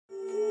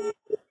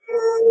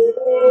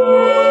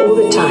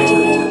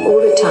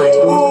time.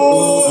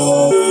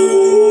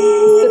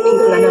 The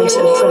people are nice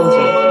and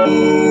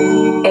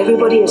friendly.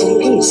 Everybody is in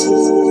peace.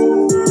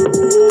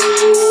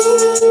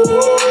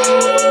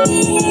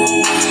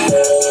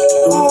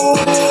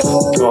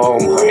 Oh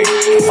my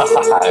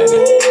God.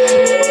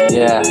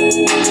 Yeah.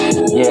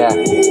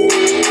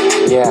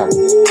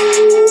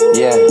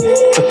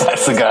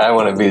 That's the guy I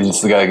want to be.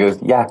 Just the guy who goes,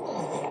 yeah.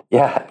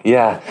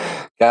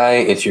 Guy,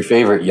 it's your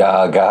favorite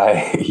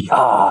guy.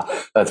 Yeah.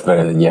 That's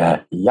better than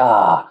yeah.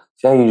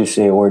 See how you just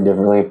say a word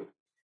differently?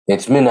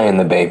 It's Midnight in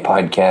the Bay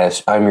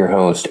podcast. I'm your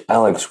host,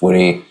 Alex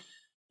Woody,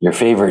 your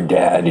favorite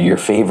dad, your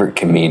favorite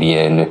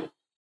comedian.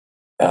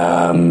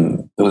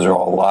 Those are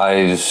all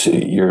lies.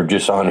 You're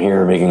just on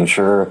here making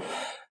sure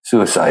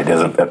suicide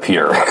doesn't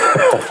appear.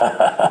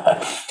 I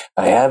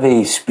have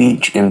a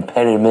speech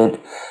impediment,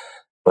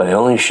 but it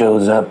only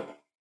shows up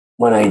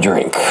when I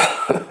drink.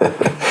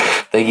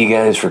 Thank you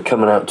guys for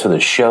coming out to the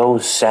show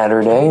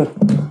Saturday.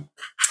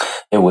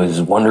 It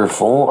was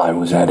wonderful. I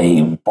was at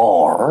a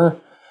bar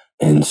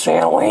in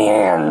San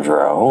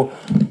Leandro.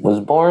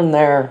 Was born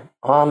there.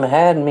 Mom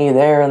had me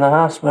there in the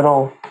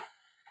hospital.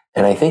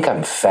 And I think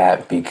I'm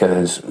fat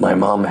because my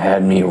mom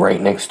had me right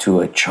next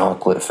to a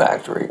chocolate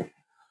factory.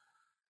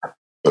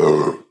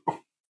 So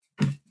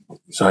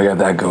I got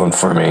that going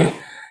for me.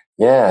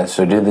 Yeah,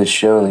 so did this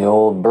show in the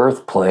old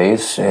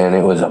birthplace, and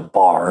it was a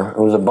bar.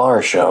 It was a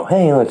bar show.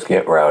 Hey, let's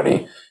get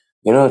rowdy.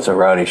 You know, it's a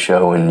rowdy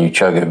show when you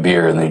chug a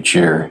beer and they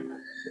cheer.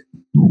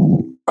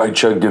 I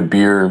chugged a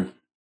beer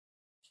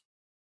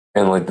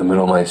in like the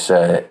middle of my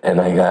set, and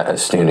I got a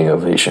standing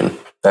ovation.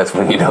 That's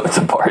when you know it's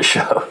a bar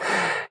show.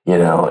 You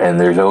know, and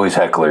there's always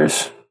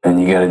hecklers, and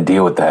you got to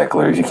deal with the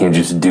hecklers. You can't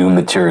just do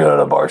material at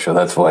a bar show.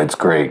 That's why it's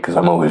great, because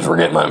I'm always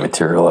forgetting my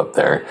material up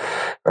there,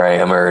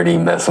 right? I'm already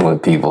messing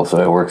with people, so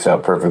it works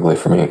out perfectly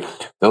for me.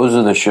 Those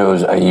are the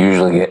shows I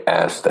usually get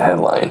asked to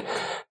headline.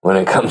 When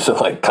it comes to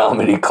like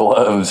comedy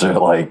clubs or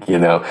like, you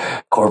know,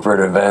 corporate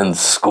events,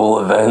 school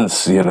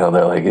events, you know,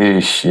 they're like,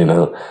 ish, you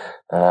know,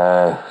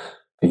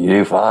 can you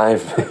do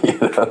 5? You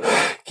know,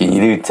 can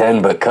you do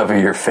 10 but cover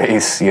your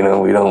face? You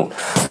know, we don't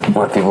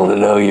want people to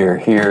know you're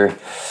here.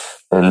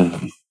 And,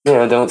 you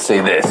know, don't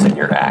say this in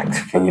your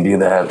act. Can you do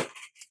that?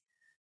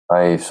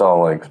 I saw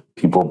like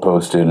people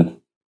posted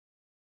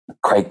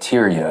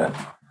criteria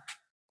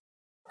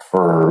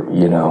for,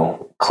 you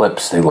know,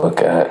 clips they look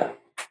at.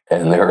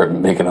 And they were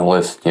making a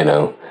list, you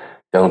know,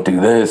 don't do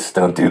this,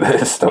 don't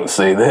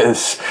say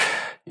this,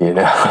 you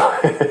know.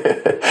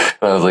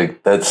 And I was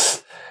like,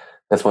 that's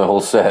my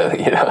whole set,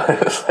 you know.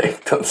 I was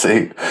like, don't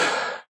say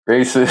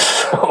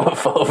racist,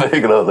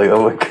 homophobic. And I was like,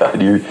 oh my God,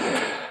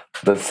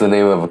 that's the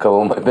name of a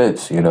couple of my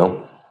bits, you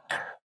know.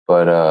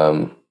 But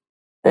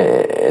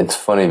it's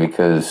funny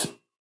because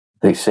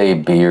they say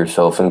be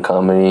yourself in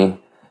comedy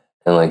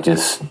and like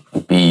just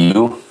be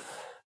you.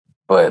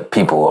 But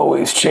people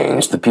always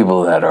change. The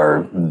people that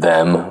are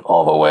them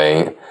all the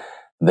way,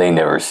 they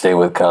never stay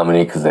with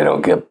comedy because they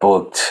don't get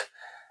booked.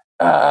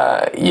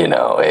 You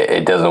know,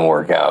 it doesn't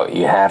work out.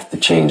 You have to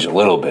change a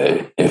little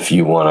bit if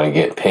you want to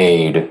get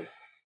paid,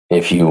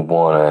 if you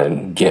want to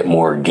get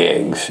more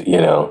gigs, you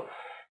know.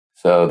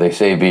 So they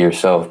say be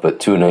yourself, but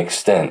to an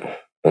extent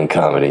in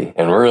comedy.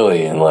 And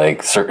really in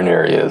like certain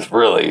areas,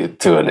 really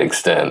to an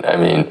extent. I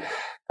mean,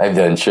 I've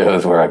done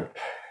shows where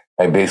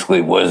I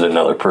basically was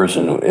another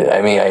person.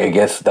 I mean, I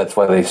guess that's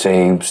why they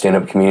say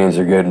stand-up comedians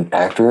are good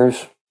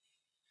actors,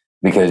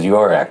 because you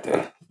are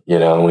acting. You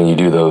know, when you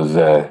do those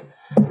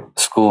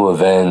school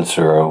events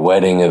or a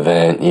wedding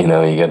event, you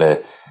know, you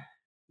gotta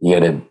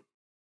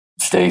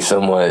stay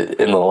somewhat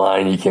in the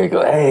line. You can't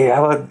go, hey,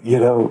 how about, you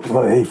know,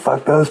 well, hey,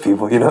 fuck those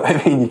people. You know what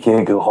I mean? You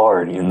can't go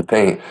hard in the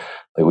paint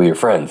like with your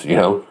friends, you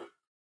know,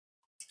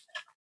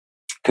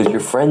 because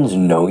your friends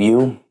know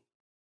you.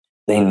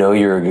 They know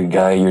you're a good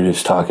guy. You're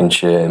just talking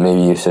shit.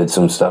 Maybe you said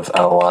some stuff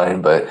out of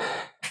line, but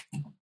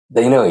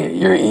they know you.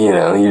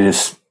 You're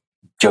just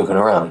joking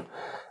around.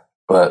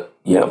 But,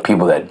 you know,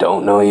 people that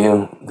don't know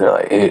you, they're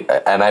like,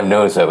 and I've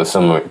noticed that with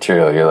some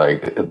material,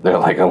 they're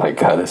like, oh my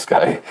God, this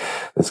guy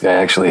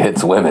actually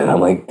hits women.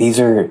 I'm like, these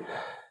are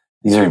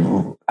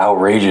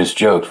outrageous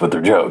jokes, but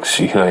they're jokes.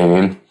 You know what I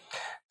mean?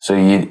 So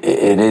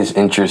it is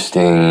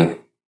interesting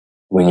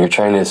when you're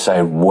trying to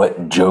decide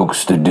what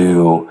jokes to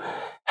do,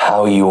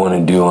 how you want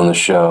to do on the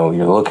show.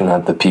 You're looking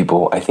at the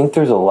people. I think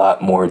there's a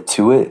lot more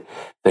to it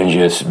than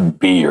just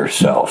be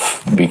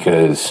yourself,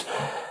 because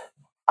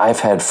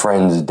I've had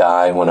friends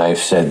die when I've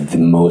said the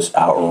most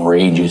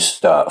outrageous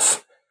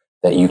stuff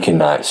that you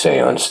cannot say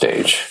on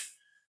stage.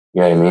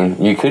 You know what I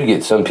mean? You could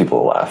get some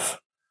people to laugh,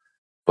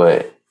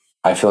 but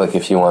I feel like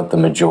if you want the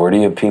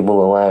majority of people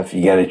to laugh,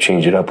 you got to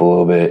change it up a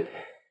little bit.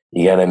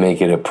 You got to make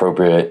it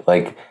appropriate.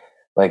 Like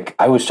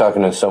I was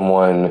talking to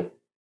someone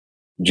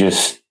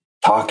just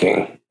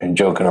talking and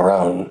joking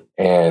around,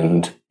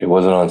 and it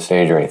wasn't on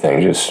stage or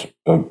anything, just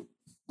a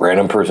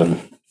random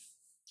person.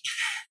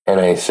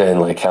 And I said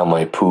like how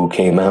my poo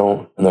came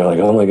out, and they're like,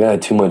 oh my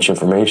God, too much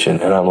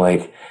information. And I'm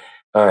like,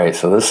 all right,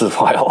 so this is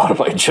why a lot of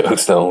my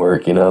jokes don't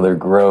work. You know, they're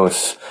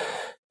gross,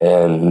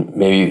 and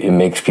maybe it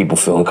makes people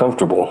feel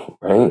uncomfortable,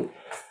 right?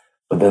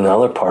 But then the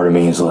other part of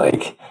me is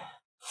like,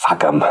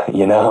 fuck them,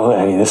 you know?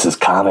 I mean, this is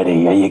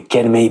comedy. Are you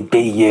kidding me?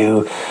 Be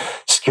you.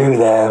 Screw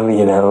them,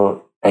 you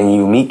know? And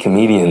you meet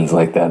comedians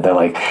like that. They're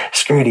like,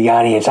 screw the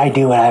audience. I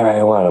do whatever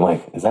I want. I'm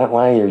like, is that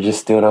why you're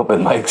just doing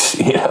open mics?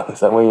 You know, is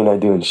that why you're not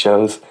doing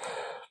shows?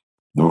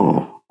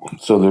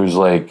 So there's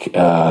like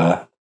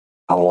a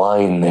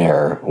line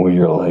there where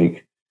you're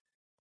like,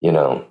 you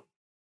know,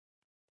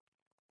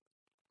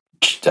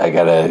 I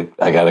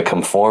gotta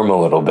conform a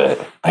little bit.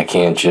 I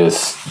can't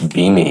just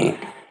be me.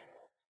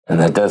 And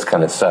that does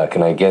kind of suck.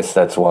 And I guess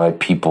that's why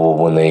people,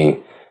 when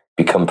they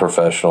become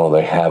professional,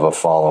 they have a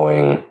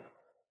following.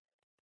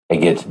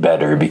 It gets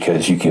better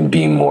because you can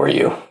be more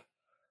you.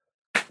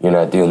 You're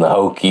not doing the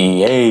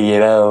hokey, hey, you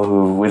know,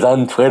 who was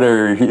on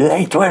Twitter,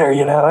 hey, Twitter,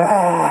 you know,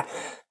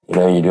 You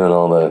know, you're doing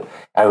all the,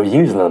 I was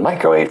using the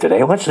microwave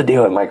today. What's the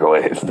deal with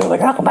microwaves? And they're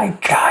like, oh my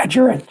God,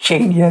 you're a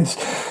genius.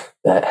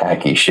 That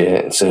hacky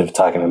shit. Instead of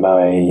talking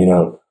about, hey, you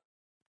know,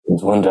 there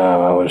was one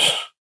time I was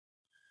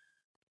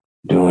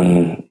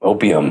doing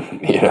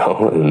opium, you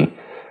know, and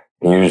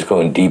you're just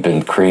going deep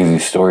in crazy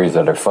stories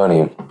that are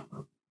funny.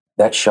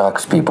 That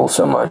shocks people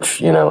so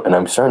much, you know, and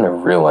I'm starting to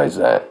realize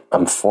that.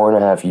 I'm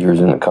 4.5 years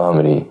into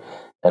comedy,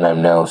 and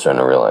I'm now starting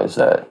to realize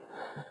that.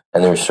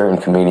 And there's certain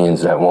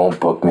comedians that won't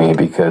book me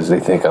because they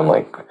think I'm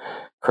like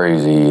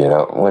crazy, you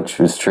know, which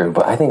is true.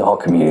 But I think all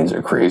comedians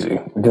are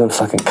crazy. We're doing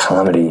fucking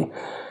comedy,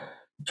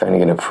 trying to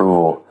get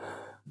approval,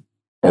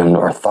 and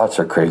our thoughts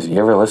are crazy.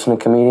 You ever listen to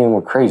a comedian?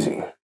 We're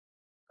crazy.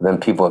 Then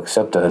people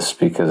accept us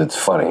because it's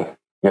funny.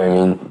 You know what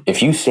I mean?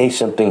 If you say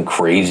something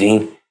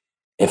crazy,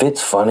 if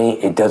it's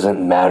funny, it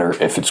doesn't matter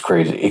if it's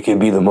crazy. It could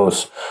be the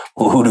most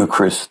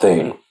ludicrous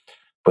thing.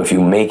 But if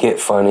you make it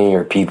funny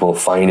or people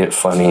find it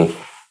funny,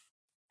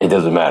 it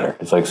doesn't matter.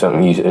 It's like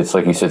it's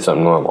like you said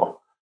something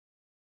normal.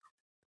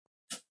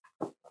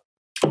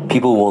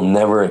 People will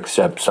never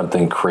accept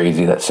something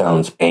crazy that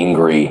sounds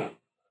angry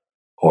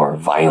or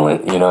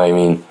violent. You know what I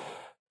mean?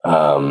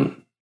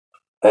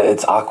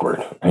 It's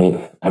awkward.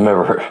 Right? I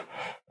remember,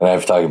 and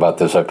I've talked about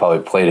this, I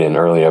probably played it in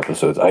early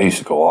episodes. I used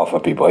to go off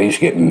on people. I used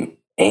to get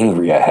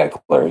angry at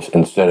hecklers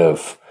instead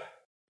of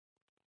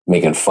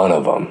making fun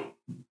of them,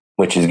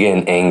 which is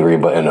getting angry,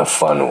 but in a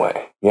fun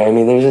way. Yeah, I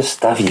mean, there's just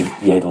stuff you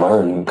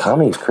learn.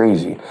 Comedy's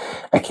crazy.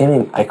 I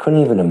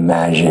couldn't even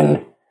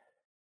imagine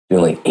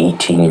doing like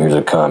 18 years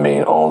of comedy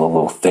and all the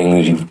little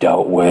things you've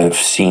dealt with,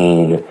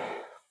 seen.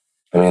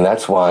 I mean,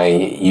 that's why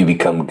you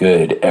become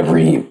good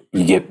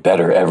you get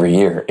better every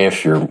year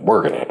if you're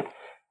working it.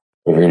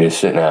 If you're just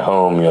sitting at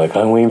home, you're like,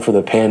 I'm waiting for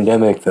the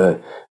pandemic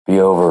to be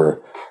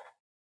over.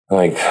 I'm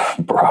like,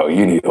 bro,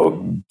 you need to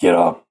go get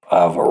up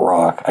out of a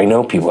rock. I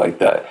know people like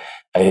that.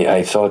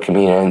 I saw a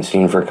comedian I hadn't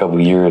seen for a couple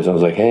of years. I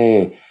was like,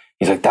 hey,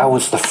 he's like, that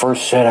was the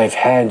first set I've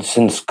had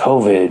since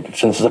COVID,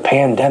 since the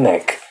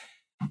pandemic.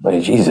 I'm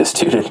like, Jesus,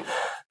 dude,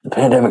 the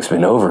pandemic's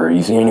been over.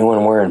 You see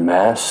anyone wearing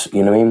masks?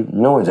 You know what I mean?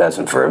 No one's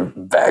asking for a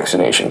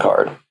vaccination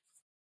card.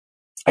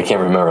 I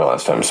can't remember the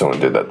last time someone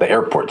did that. The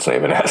airport's not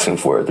even asking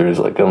for it. They're just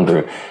like, come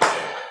through,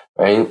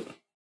 right?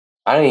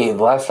 The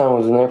last time I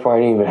was in the airport,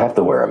 I didn't even have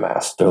to wear a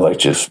mask. They're like,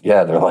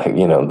 they're like,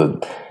 you know,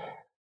 the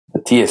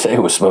TSA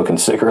was smoking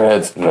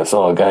cigarettes, and I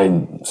saw a guy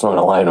smoking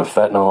a line of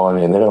fentanyl. I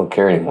mean, they don't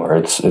care anymore.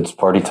 It's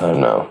party time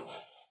now.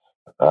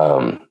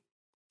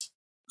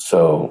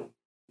 So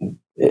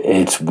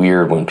it's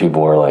weird when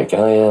people are like,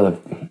 oh yeah,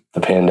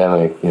 the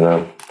pandemic, you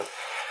know.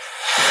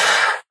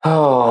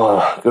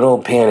 Oh, good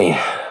old Panny.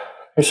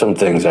 There's some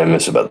things I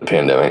miss about the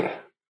pandemic.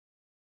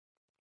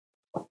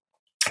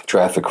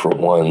 Traffic for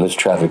one. This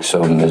traffic's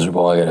so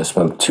miserable. I gotta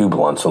smoke 2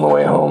 blunts on the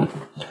way home.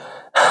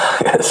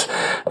 I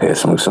gotta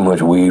smoke so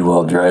much weed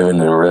while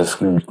driving and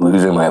risk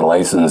losing my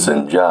license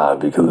and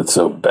job because it's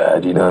so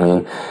bad. You know what I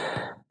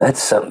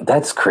mean?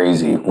 That's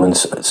crazy. When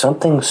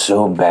something's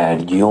so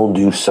bad, you'll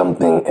do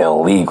something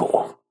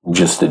illegal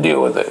just to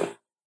deal with it.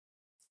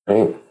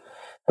 Right?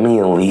 How many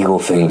illegal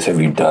things have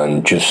you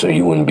done just so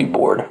you wouldn't be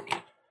bored?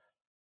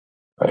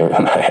 Right?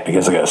 I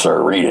guess I gotta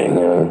start reading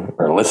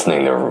or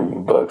listening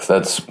to books.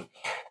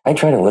 I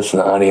try to listen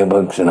to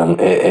audiobooks and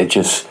it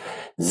just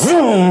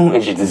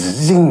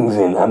zings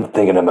in. I'm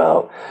thinking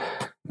about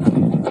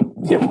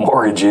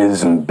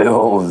mortgages and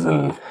bills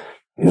and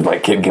is my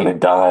kid gonna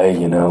die?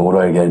 You know, what do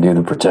I gotta do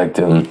to protect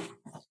him?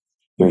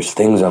 There's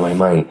things on my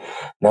mind.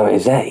 Now,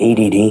 is that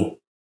ADD?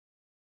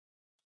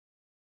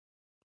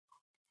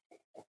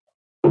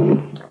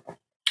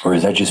 Or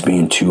is that just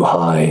being too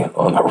high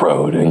on the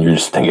road and you're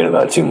just thinking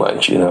about too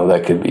much? You know,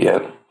 that could be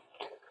it.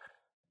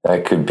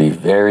 That could be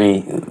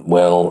very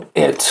well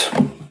it.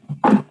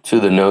 To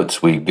the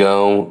notes we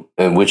go,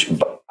 and which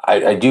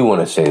I do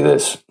want to say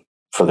this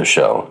for the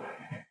show.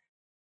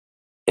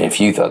 If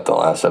you thought the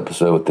last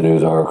episode with the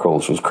news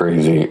articles was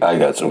crazy, I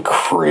got some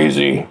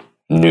crazy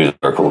news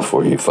articles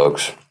for you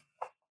folks.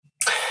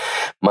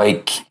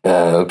 My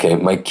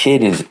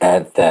kid is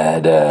at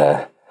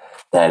that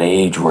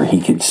age where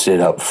he could sit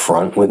up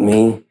front with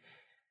me,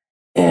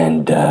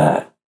 and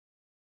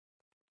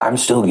I'm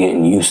still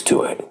getting used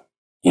to it.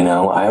 You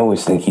know, I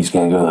always think he's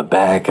going to go to the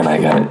back, and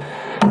I got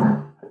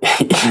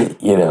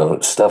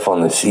stuff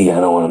on the seat I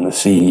don't want him to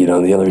see.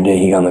 The other day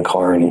he got in the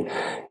car and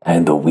I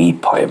had the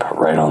weed pipe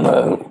right on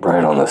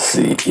the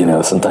seat.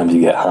 Sometimes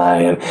you get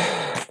high and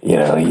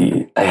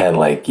I had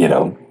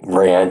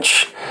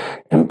ranch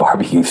and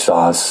barbecue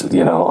sauce,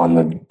 on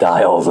the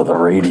dials of the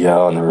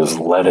radio, and there was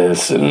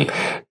lettuce and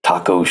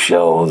taco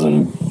shells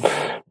and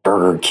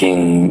Burger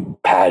King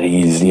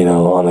patties,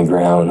 on the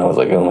ground. I was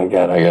like, oh my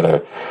God, I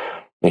gotta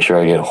make sure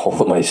I get a hold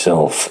of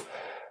myself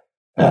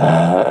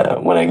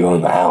when I go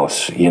in the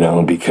house,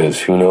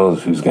 because who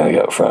knows who's gonna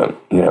get up front,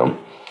 And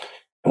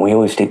we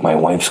always take my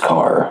wife's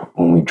car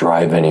when we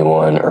drive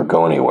anyone or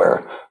go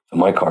anywhere. So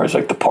my car is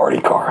like the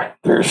party car.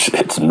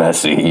 It's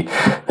messy.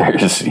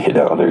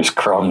 There's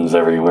crumbs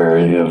everywhere.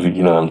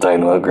 I'm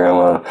talking about,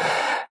 Grandma.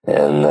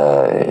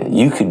 And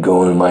you could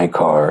go in my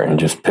car and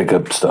just pick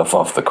up stuff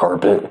off the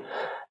carpet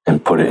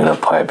and put it in a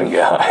pipe and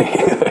get high.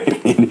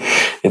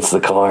 It's the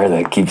car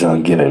that keeps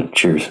on giving.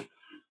 Cheers.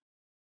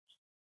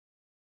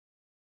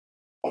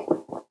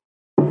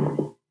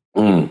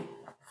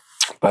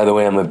 By the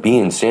way, I'm going to be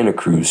in Santa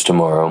Cruz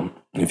tomorrow.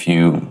 If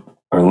you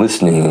are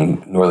listening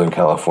in Northern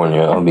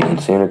California, I'll be in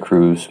Santa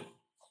Cruz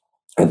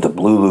at the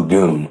Blue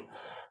Lagoon.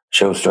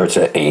 Show starts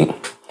at 8.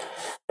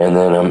 And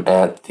then I'm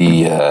at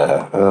the,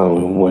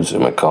 what's it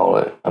going to call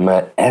it? I'm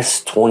at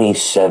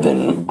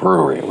S27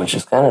 Brewery, which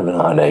is kind of an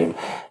odd name.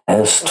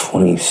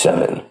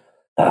 S27.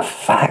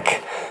 Fuck.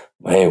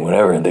 Hey,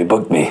 whatever. They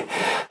booked me.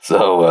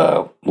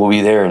 So we'll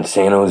be there in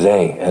San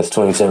Jose,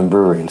 S27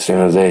 Brewery in San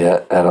Jose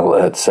at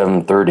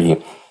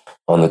 7:30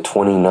 on the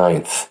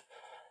 29th.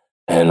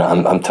 And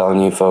I'm telling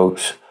you,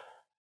 folks,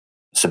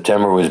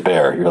 September was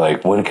bare. You're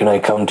like, when can I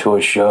come to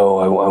a show?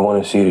 I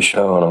want to see a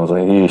show. And I was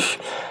like, eesh.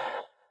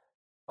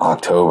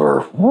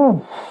 October.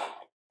 Woo.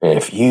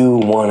 If you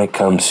want to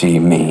come see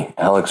me,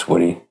 Alex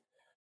Woody,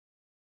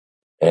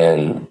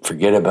 and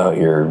forget about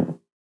your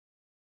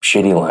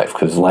shitty life,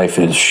 because life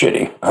is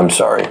shitty. I'm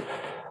sorry.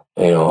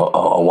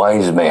 A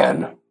wise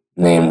man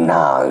named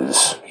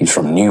Nas, he's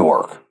from New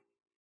York,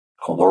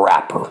 called the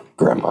rapper,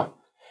 Grandma.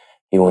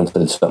 He once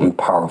said something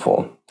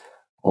powerful.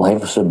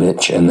 Life's a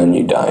bitch and then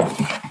you die.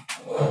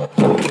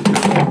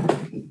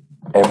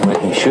 And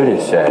what he should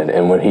have said,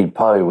 and what he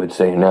probably would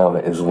say now,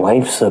 is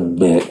life's a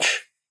bitch.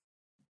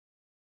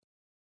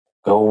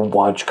 Go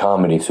watch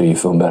comedy so you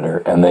feel better,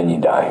 and then you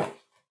die.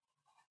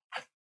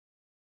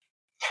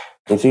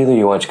 It's either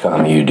you watch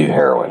comedy or you do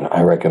heroin.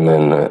 I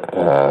recommend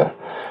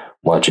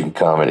watching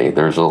comedy.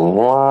 There's a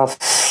lot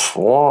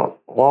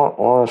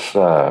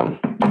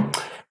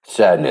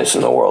sadness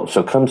in the world.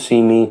 So come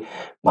see me.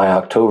 My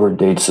October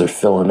dates are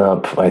filling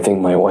up. I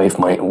think my wife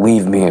might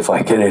leave me if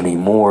I get any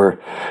more,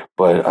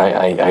 but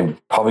I'm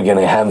probably going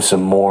to have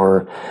some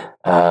more.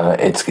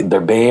 They're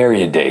Bay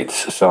Area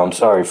dates. So I'm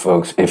sorry,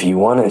 folks. If you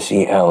want to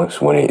see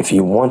Alex Woody, if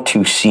you want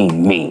to see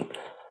me,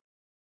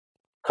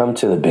 come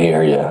to the Bay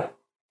Area.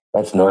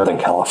 That's Northern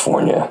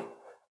California,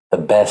 the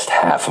best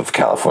half of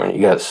California.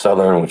 You got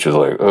Southern, which is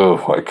like,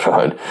 oh my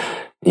God.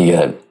 You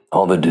got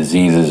all the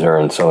diseases are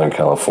in Southern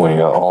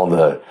California.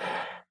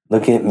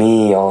 Look at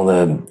me,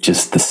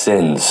 just the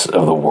sins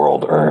of the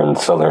world are in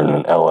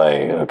Southern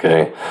LA,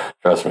 okay?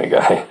 Trust me,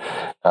 guy.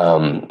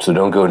 So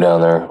don't go down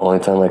there. Only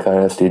time I got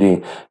an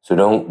STD. So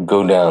don't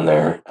go down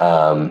there.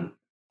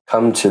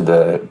 Come to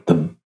the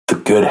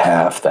good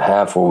half, the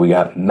half where we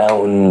got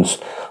mountains,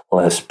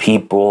 less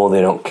people.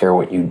 They don't care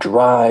what you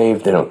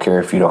drive. They don't care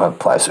if you don't have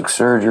plastic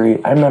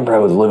surgery. I remember I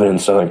was living in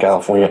Southern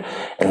California,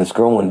 and this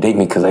girl wouldn't date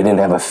me because I didn't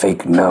have a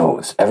fake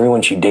nose.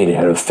 Everyone she dated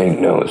had a fake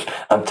nose.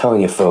 I'm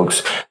telling you,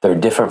 folks, there are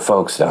different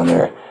folks down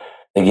there.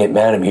 They get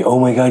mad at me. Oh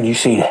my God, you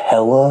say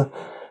hella?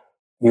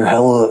 You're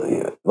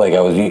hella, like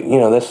I was,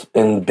 that's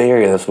in Bay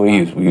Area, that's what we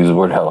use. We use the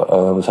word hella.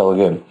 Oh, that was hella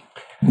good.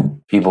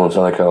 People in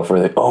Southern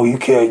California, oh, you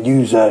can't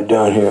use that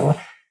down here.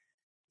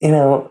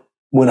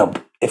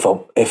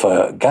 If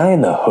a guy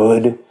in the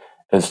hood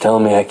is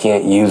telling me I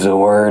can't use a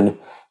word,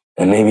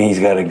 and maybe he's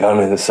got a gun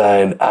in his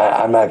side,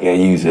 I'm not going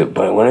to use it.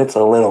 But when it's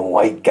a little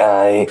white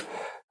guy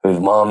whose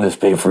mom just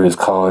paid for his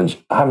college,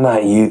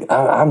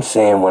 I'm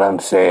saying what I'm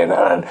saying.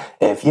 And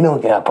if you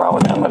don't get a problem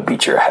with that, I'm going to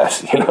beat your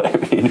ass. You know what I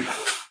mean?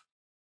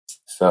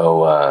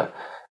 So I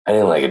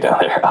didn't like it down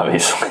there,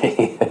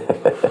 obviously.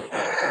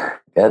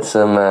 Got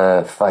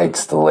some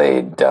fights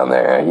delayed down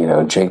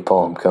there. Jake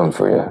Paul, I'm coming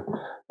for you.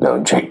 No,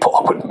 Jake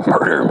Paul would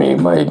murder me.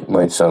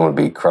 My son would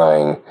be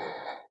crying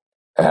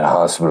at a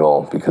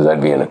hospital because I'd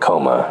be in a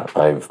coma.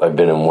 I've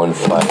been in one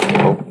fight.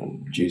 Oh,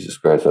 Jesus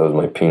Christ, that was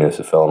my penis.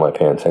 It fell in my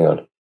pants. Hang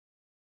on.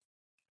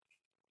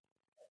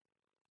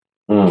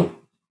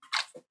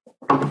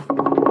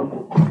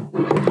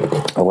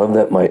 I love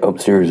that my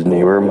upstairs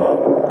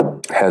neighbor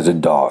has a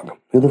dog.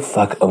 Who the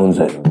fuck owns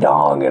a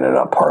dog in an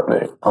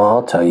apartment? Oh,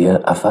 I'll tell you,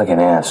 a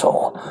fucking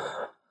asshole.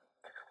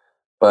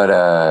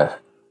 But,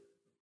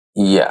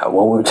 yeah,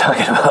 what we were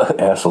talking about,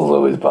 assholes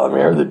always bother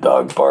me. I heard the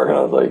dog bark, and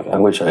I was like, I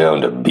wish I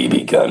owned a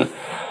BB gun.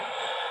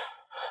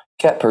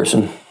 Cat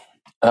person.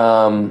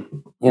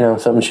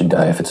 Something should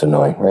die if it's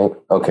annoying, right?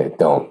 Okay,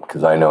 don't,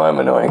 because I know I'm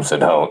annoying, so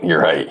don't.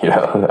 You're right.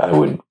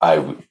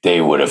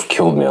 They would have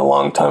killed me a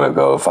long time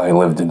ago. If I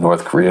lived in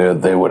North Korea,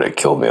 they would have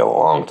killed me a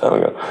long time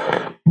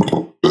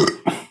ago.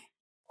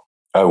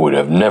 I would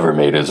have never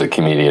made it as a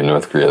comedian in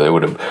North Korea. They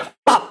would have,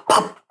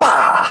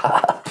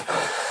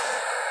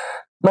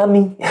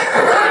 mommy.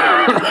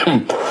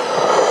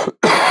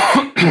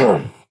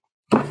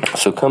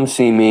 So come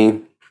see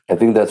me. I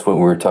think that's what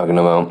we were talking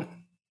about.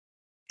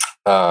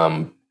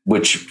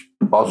 Which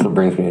also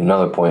brings me to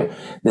another point.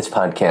 This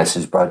podcast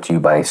is brought to you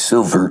by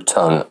Silver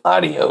Tongue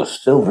Audio.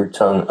 Silver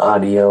Tongue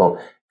Audio.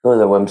 Go to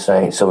their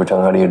website,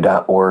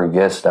 silvertongueaudio.org,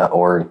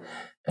 yes.org,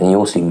 and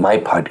you'll see my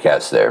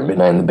podcast there,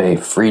 Midnight in the Bay,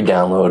 free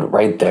download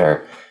right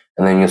there.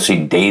 And then you'll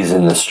see Days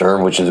in the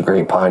Stir, which is a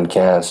great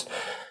podcast.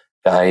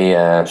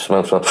 Guy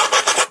smokes.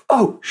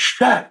 Oh,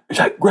 shit. Is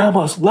that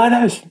Grandma's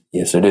lettuce?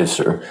 Yes, it is,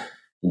 sir.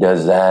 He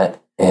does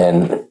that,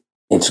 and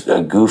it's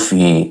a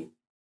goofy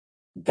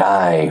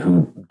guy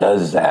who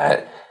does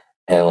that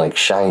and like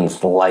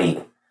shines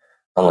light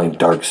on like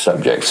dark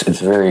subjects.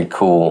 It's very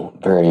cool,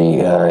 very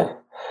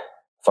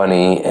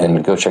funny,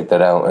 and go check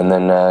that out. And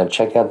then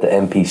check out the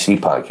NPC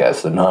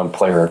podcast, the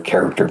Non-Player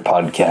Character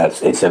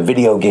Podcast. It's a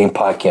video game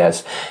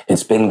podcast.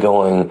 It's been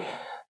going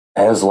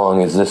as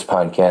long as this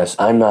podcast.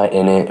 I'm not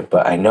in it,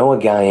 but I know a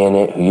guy in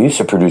it who used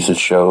to produce a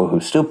show, who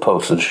still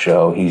posts a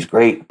show. He's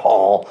great,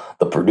 Paul,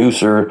 the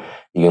producer.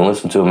 You can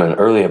listen to him in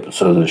early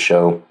episodes of the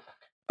show,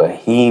 but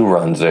he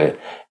runs it,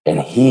 and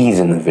he's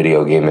in the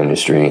video game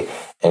industry,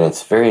 and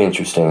it's very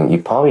interesting.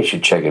 You probably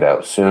should check it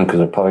out soon, because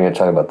we're probably going to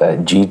talk about that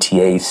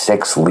GTA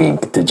 6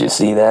 leak. Did you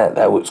see that?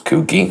 That was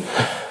kooky.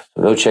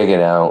 So go check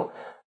it out.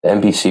 The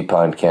NPC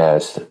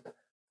podcast,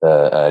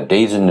 the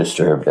Dazed and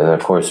Disturbed, and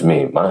of course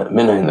me,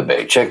 Midnight in the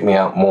Bay. Check me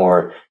out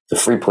more. It's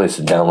a free place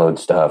to download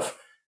stuff.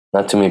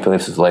 Not too many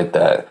places like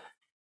that.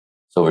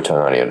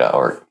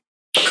 SilvertongueAudio.org.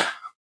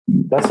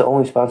 That's the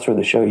only sponsor of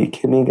the show. You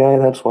kidding me, guy?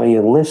 That's why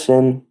you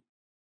listen.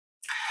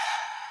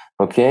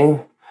 Okay.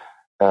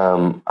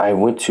 I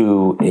went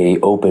to a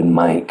open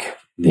mic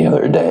the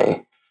other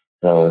day,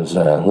 and I was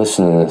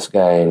listening to this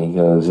guy, and he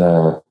goes,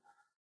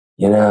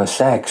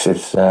 sex,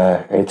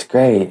 it's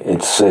great.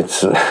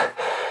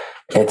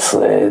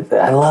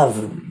 I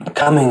love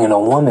coming in a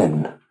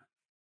woman.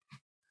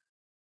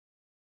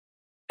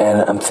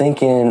 And I'm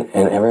thinking,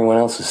 and everyone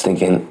else is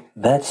thinking,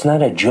 that's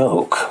not a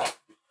joke.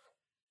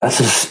 That's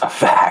just a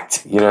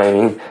fact. You know what I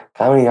mean?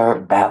 Comedy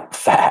aren't about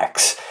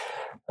facts.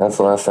 That's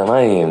the last time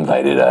I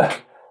invited a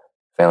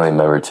family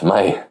member to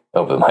my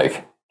open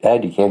mic.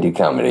 Dad, you can't do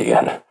comedy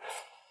again.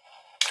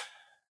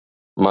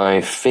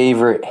 My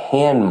favorite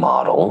hand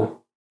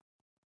model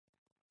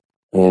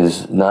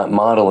is not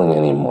modeling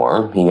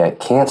anymore. He got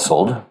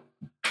canceled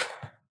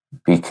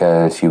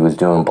because he was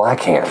doing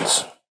black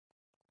hands.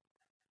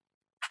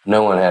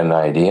 No one had an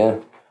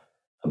idea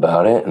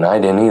about it, and I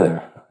didn't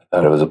either. I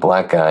thought it was a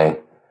black guy.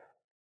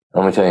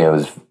 Let me tell you, I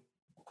was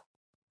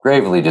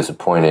gravely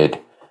disappointed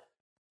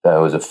that it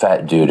was a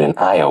fat dude in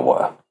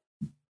Iowa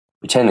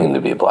pretending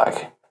to be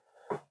black.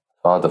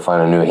 I'll have to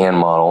find a new hand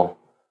model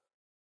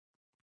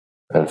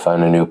and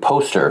find a new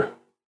poster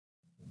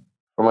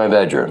for my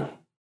bedroom.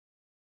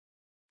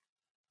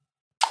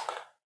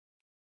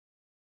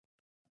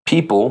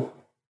 People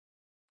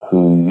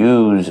who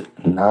use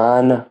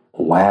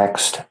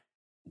non-waxed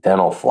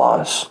dental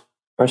floss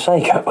are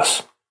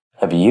psychos.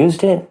 Have you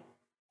used it?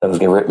 I was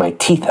going to rip my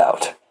teeth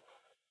out.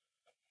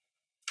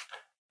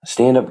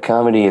 Stand-up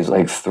comedy is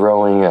like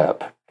throwing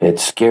up.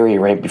 It's scary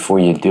right before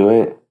you do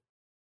it,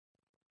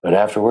 but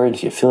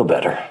afterwards you feel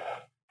better.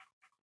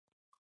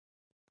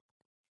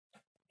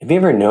 Have you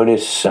ever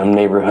noticed some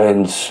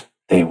neighborhoods,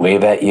 they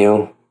wave at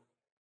you?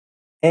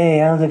 Hey,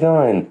 how's it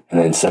going? And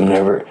then some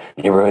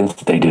neighborhoods,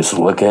 they just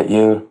look at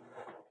you.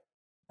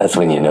 That's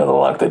when you know to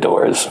lock the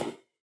doors.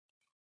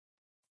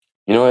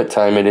 You know what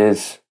time it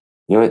is?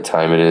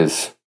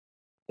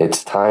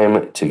 It's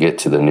time to get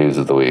to the news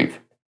of the week.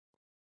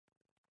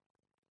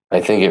 I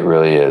think it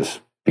really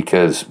is,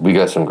 because we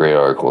got some great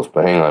articles,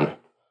 but hang on,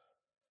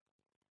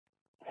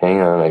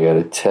 I got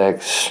a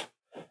text.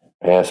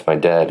 I asked my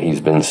dad,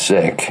 he's been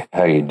sick,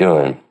 how you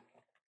doing?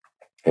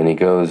 And he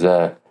goes,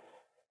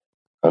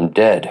 I'm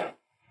dead.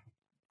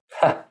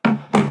 Ha!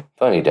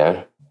 Funny,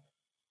 Dad.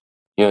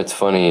 You know what's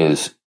funny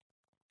is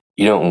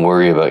you don't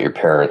worry about your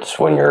parents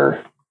when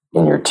you're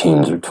in your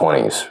teens or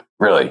 20s.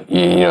 Really,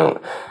 you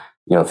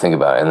don't think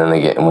about it. And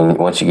then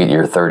once you get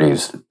your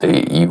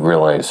 30s, you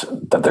realize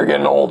that they're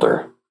getting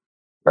older,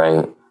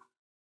 right?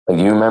 Like,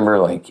 you remember,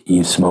 like,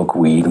 you smoke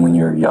weed when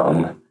you're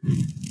young,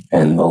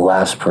 and the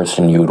last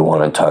person you would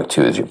want to talk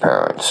to is your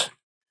parents.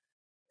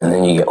 And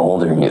then you get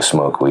older and you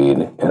smoke weed,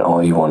 and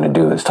all you want to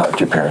do is talk to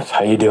your parents.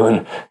 How you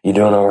doing? You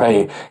doing all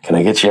right? Can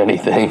I get you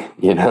anything?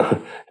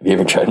 Have you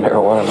ever tried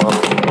marijuana,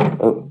 Mom?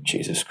 Oh,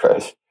 Jesus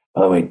Christ.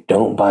 By the way,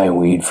 don't buy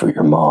weed for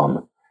your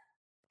mom.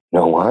 You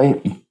know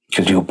why?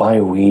 Because you'll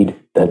buy weed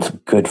that's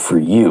good for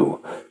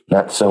you,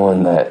 not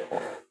someone that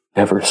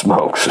never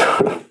smokes.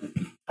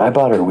 I I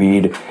bought her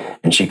weed,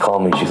 and she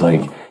called me. She's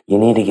like, "You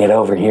need to get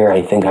over here.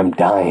 I think I'm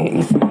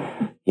dying.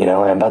 You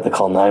know, I'm about to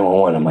call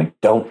 911." I'm like,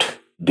 "Don't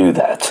do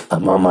that.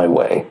 I'm on my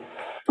way."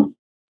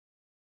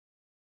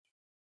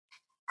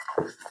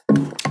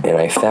 And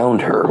I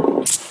found her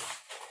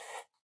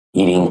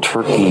eating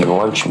turkey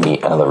lunch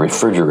meat out of the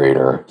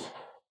refrigerator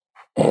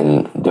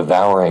and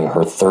devouring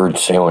her third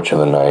sandwich of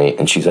the night.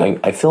 And she's like,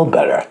 "I feel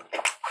better."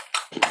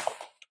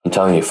 I'm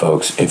telling you,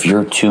 folks, if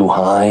you're too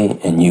high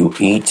and you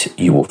eat,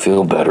 you will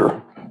feel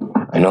better.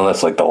 I know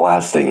that's like the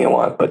last thing you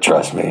want, but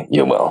trust me,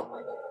 you will.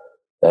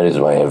 That is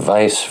my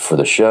advice for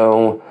the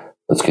show.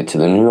 Let's get to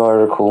the new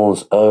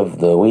articles of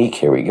the week.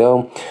 Here we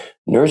go.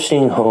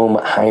 Nursing home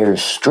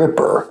hires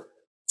stripper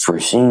for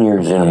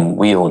seniors in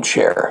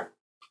wheelchair.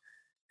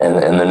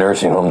 And the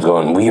nursing home's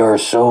going, "We are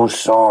so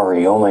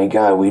sorry. Oh my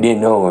God, we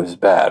didn't know it was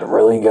bad."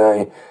 Really,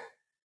 guy?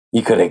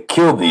 You could have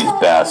killed these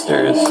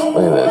bastards. Look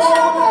at this.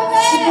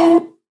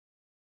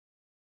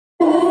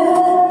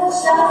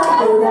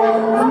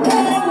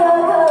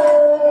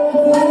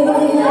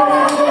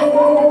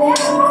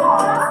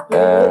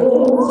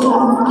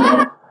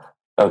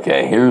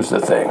 Okay, here's the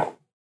thing.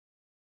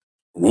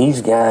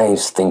 These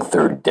guys think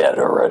they're dead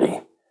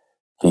already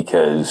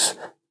because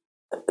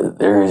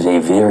there is a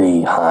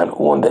very hot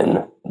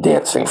woman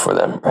dancing for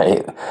them,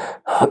 right?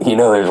 You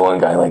know, there's one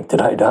guy like,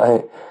 "Did I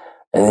die?"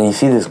 And then you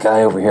see this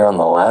guy over here on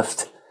the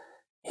left.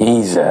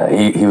 He's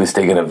he was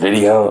taking a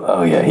video.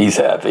 Oh yeah, he's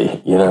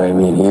happy. You know what I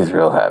mean? He's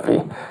real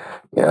happy.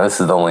 You know,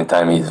 this is the only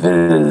time he's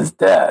visited his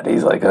dad.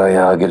 He's like, "Oh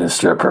yeah, I'll get a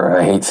stripper.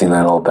 I hate seeing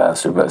that old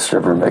bastard, but a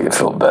stripper make it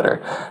feel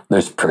better."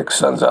 There's prick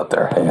sons out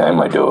there. Hey, I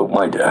might do it with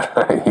my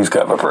dad. He's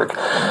kind of a prick.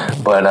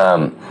 But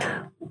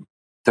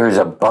there's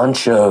a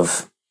bunch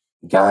of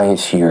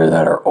guys here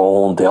that are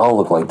old. They all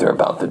look like they're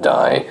about to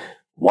die.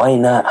 Why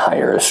not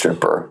hire a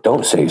stripper?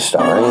 Don't say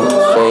sorry.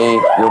 Say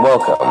you're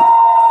welcome.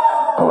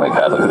 Oh my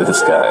God, look at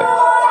this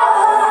guy.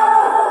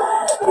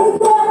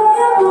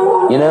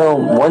 You know,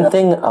 one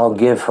thing I'll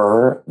give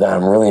her that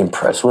I'm really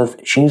impressed with,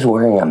 she's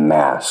wearing a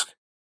mask.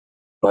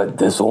 But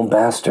this old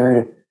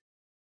bastard,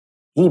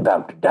 he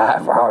about to die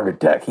of a heart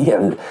attack. He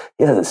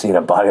hasn't seen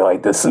a body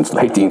like this since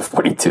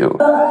 1942.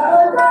 Oh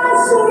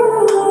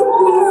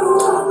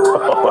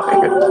my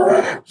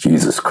God.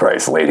 Jesus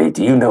Christ, lady,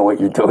 do you know what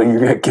you're doing?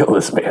 You're going to kill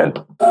this man.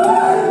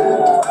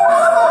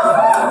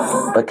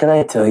 But can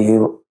I tell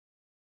you,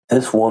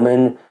 this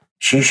woman,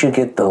 she should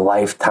get the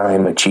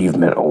Lifetime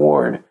Achievement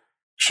Award.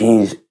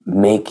 She's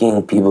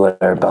making people that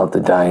are about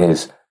to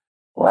die's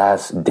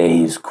last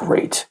days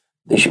great.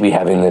 They should be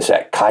having this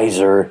at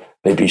Kaiser.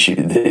 Maybe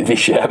they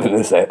should have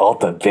this at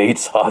Alta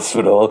Bates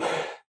Hospital.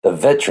 The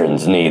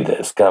veterans need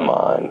this. Come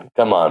on,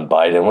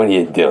 Biden. What are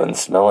you doing?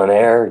 Smelling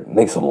air?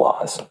 Make some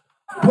laws.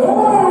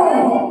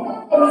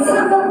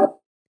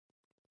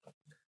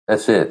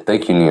 That's it.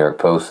 Thank you, New York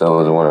Post. That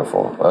was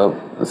wonderful. Oh,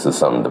 this is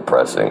something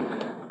depressing.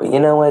 But you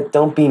know what?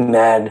 Don't be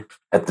mad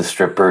at the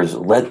strippers.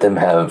 Let them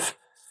have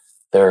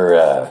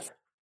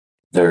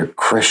their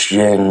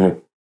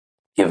Christian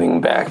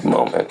giving back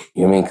moment.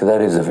 You know what I mean? Because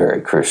that is a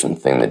very Christian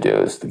thing to do,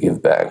 is to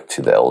give back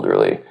to the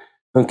elderly.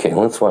 Okay,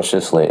 let's watch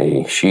this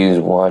lady. She's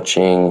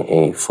watching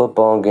a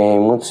football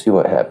game. Let's see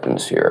what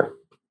happens here.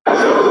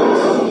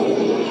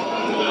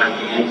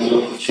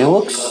 She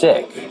looks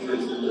sick,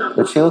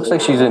 but she looks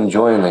like she's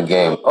enjoying the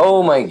game.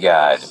 Oh my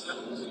God.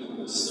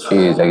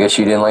 Jeez, I guess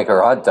she didn't like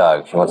her hot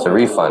dog. She wants a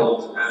refund.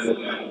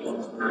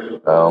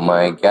 Oh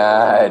my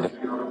God.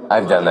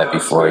 I've done that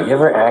before. You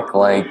ever act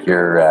like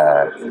you're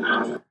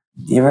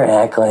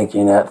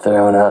not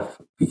throwing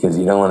up because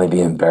you don't want to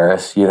be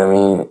embarrassed, you know what I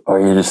mean? Or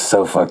you're just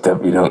so fucked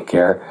up you don't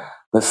care.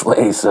 This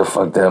lady's so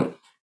fucked up.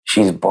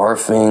 She's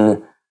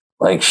barfing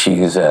like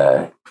she's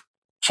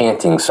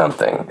chanting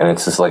something, and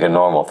it's just like a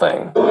normal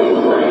thing.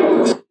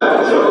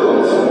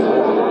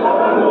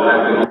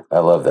 I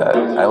love that.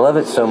 I love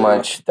it so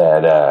much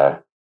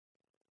that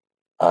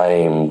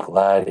I'm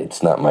glad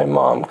it's not my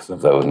mom, because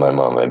if that was my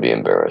mom, I'd be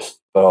embarrassed.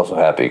 But also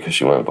happy because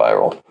she went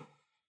viral.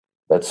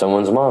 That's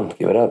someone's mom.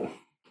 Give it up.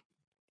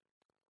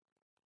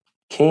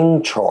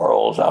 King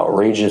Charles'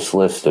 outrageous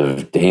list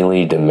of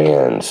daily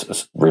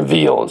demands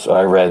revealed. So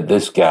I read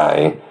this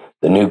guy,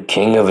 the new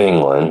King of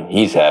England.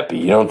 He's happy.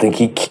 You don't think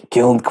he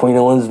killed Queen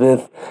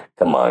Elizabeth?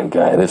 Come on,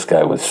 guy. This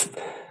guy was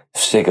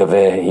sick of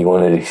it. He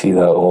wanted to see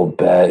the old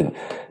bed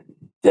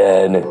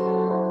dead.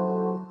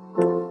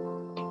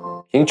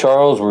 King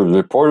Charles was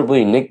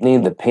reportedly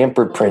nicknamed the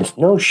Pampered Prince.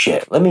 No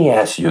shit. Let me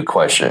ask you a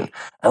question.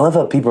 I love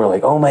how people are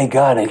like, "Oh my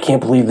God, I can't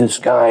believe this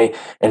guy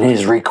and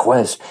his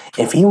request."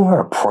 If you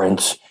were a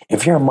prince,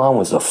 if your mom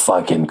was a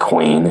fucking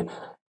queen,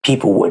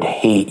 people would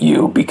hate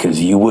you because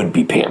you would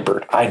be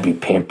pampered. I'd be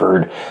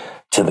pampered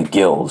to the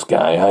gills,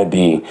 guy. I'd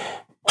be,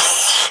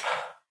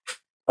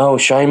 "Oh,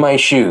 shine my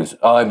shoes."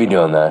 Oh, I'd be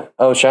doing that.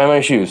 "Oh, shine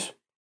my shoes."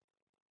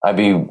 I'd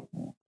be,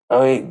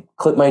 "Oh,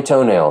 clip my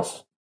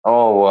toenails."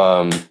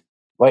 "Oh,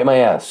 wipe my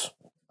ass."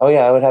 Oh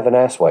yeah, I would have an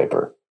ass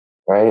wiper,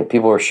 right?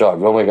 People were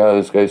shocked. "Oh my God,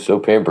 this guy's so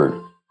pampered."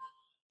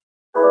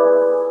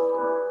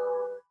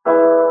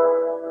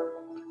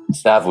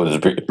 Staff was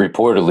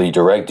reportedly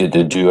directed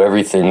to do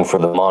everything for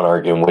the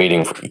monarch and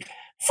waiting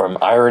from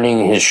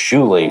ironing his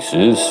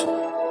shoelaces.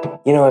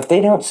 You know, if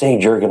they don't say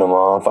jerking them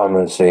off, I'm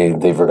going to say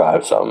they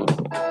forgot something.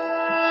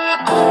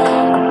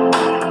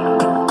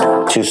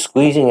 To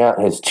squeezing out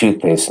his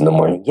toothpaste in the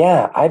morning.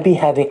 Yeah,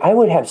 I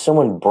would have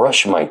someone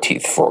brush my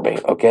teeth for me,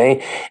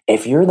 okay?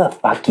 If you're the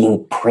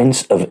fucking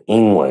Prince of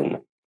England,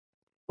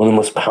 one of the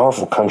most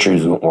powerful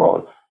countries in the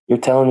world, you're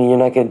telling me you're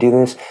not going to do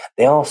this?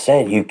 They all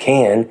said you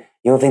can.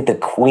 You don't think the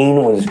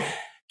Queen was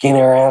getting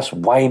her ass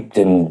wiped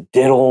and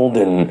diddled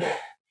and,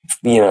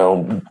 you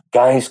know,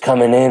 guys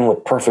coming in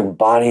with perfect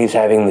bodies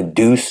having to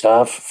do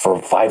stuff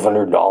for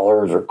 $500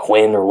 or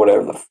Quinn or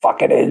whatever the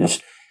fuck it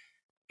is?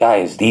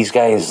 Guys, these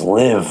guys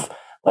live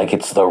like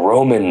it's the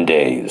Roman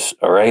days,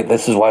 all right?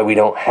 This is why we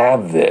don't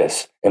have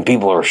this. And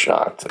people are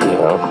shocked, you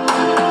know?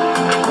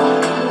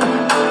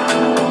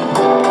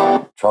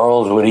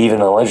 Charles would even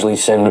allegedly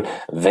send a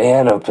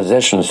van of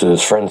possessions to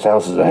his friend's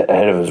houses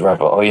ahead of his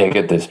raffle. Oh, yeah,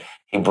 get this.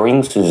 He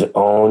brings his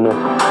own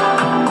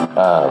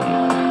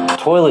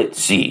toilet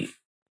seat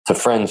to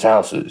friends'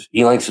 houses.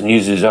 He likes to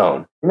use his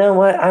own. You know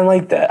what? I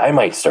like that. I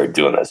might start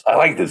doing this. I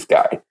like this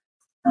guy.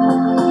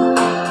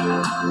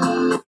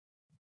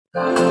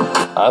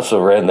 I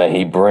also read that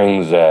he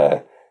brings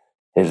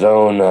his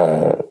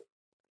own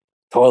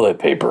toilet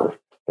paper,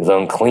 his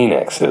own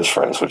Kleenex to his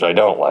friends, which I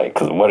don't like,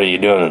 because what are you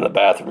doing in the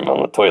bathroom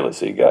on the toilet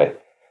seat, guy?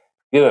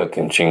 Give up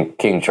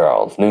King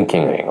Charles, new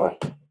King of England.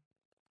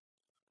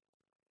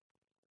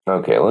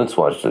 Okay, let's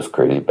watch this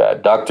crazy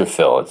bad. Dr.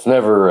 Phil. It's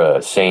never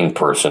a sane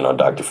person on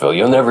Dr. Phil.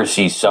 You'll never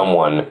see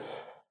someone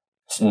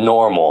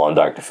normal on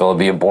Dr. Phil. It'll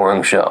be a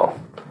boring show.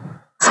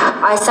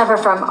 I suffer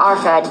from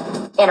ARFID,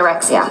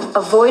 anorexia,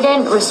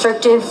 avoidant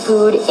restrictive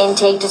food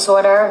intake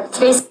disorder. It's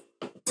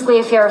basically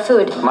a fear of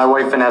food. My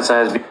wife Vanessa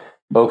has been...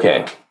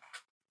 Okay.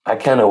 I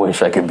kind of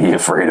wish I could be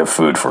afraid of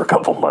food for a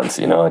couple months,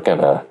 you know? I kind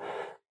of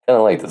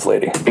like this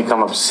lady.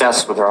 become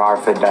obsessed with her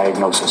ARFID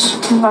diagnosis.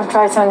 I've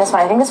tried some of this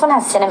one. I think this one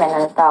has cinnamon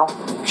in it, though.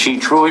 She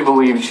truly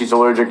believes she's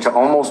allergic to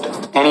almost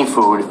any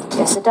food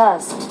Yes, it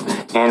does.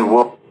 and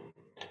will...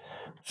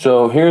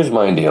 So here's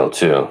my deal,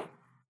 too.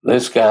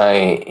 This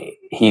guy,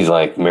 he's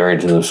like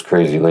married to this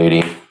crazy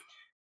lady,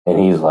 and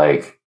he's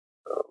like,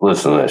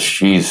 listen to this,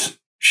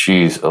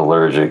 she's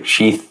allergic.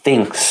 She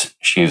thinks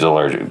she's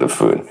allergic to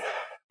food.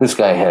 This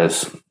guy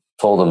has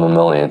told him a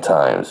million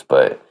times,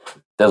 but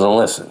doesn't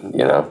listen,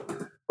 you know?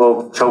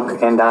 will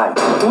choke and die.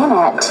 Damn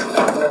it.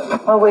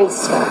 What a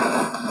waste.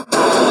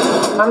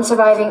 I'm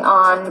surviving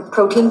on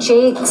protein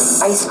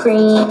shakes, ice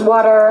cream,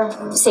 water,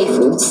 safe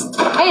foods.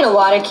 I eat a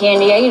lot of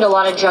candy. I eat a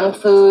lot of junk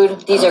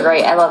food. These are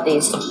great. I love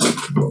these.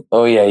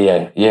 Oh,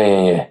 yeah.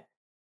 Yeah,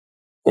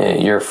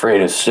 you're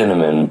afraid of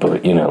cinnamon,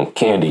 but, you know,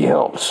 candy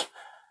helps.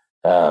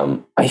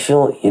 I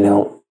feel, you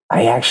know,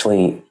 I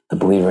actually,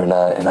 believe it or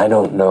not, and I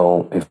don't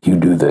know if you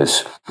do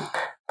this,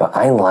 but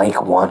I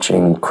like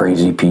watching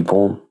crazy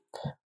people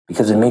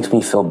because it makes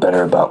me feel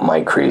better about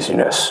my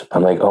craziness.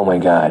 I'm like, oh my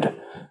God,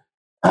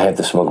 I have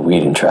to smoke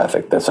weed in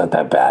traffic. That's not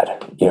that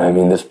bad. You know what I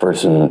mean? This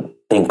person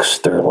thinks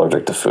they're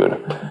allergic to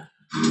food,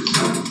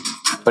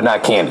 but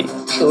not candy.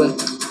 Chewing.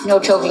 No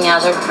choking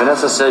hazard.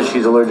 Vanessa says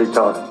she's allergic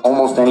to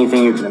almost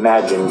anything you can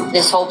imagine.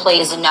 This whole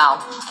plate is a no.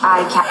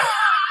 I can't.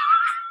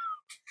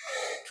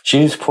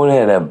 She's pointing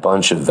at a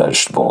bunch of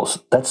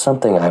vegetables. That's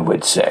something I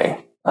would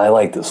say. I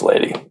like this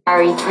lady.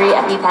 Carry 3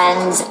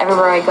 EpiPens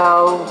everywhere I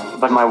go.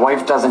 But my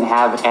wife doesn't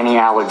have any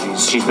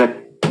allergies. She's been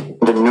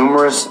to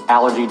numerous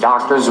allergy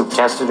doctors who've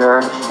tested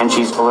her, and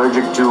she's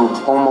allergic to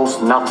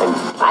almost nothing.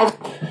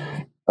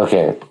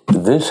 Okay,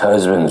 this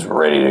husband's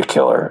ready to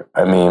kill her.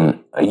 I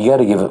mean, you got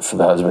to give it for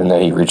the husband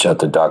that he reached out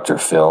to Dr.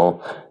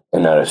 Phil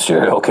and not a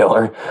serial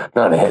killer,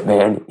 not a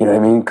hitman. You know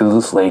what I mean? Because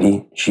this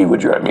lady, she would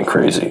drive me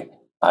crazy.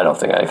 I don't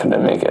think I could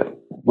make it.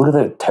 Look at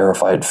the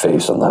terrified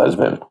face on the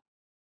husband.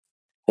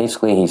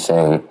 Basically, he's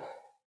saying,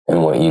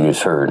 and what you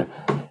just heard,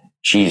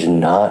 she's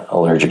not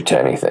allergic to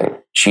anything.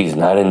 She's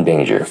not in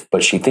danger,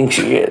 but she thinks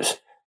she is.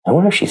 I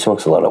wonder if she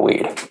smokes a lot of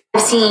weed.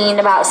 I've seen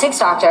about 6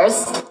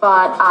 doctors,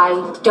 but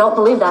I don't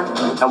believe them.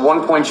 At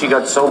one point, she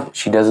got so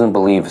She doesn't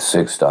believe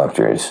 6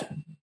 doctors.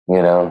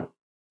 You know,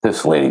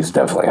 this lady's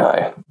definitely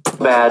high.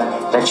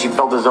 bad that she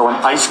felt as though an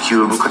ice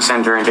cube could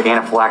send her into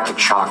anaphylactic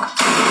shock.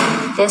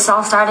 This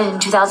all started in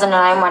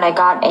 2009 when I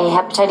got a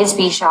hepatitis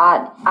B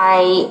shot.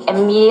 I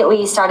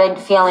immediately started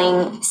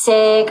feeling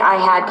sick. I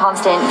had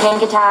constant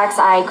panic attacks.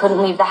 I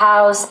couldn't leave the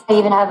house. I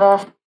even have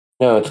a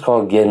No, it's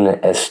called getting an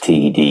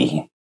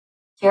STD.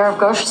 fear of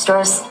grocery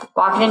stores.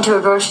 Walking into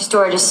a grocery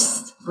store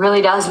just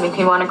really does make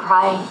me want to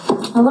cry.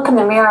 I look in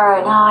the mirror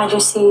right now, I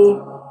just see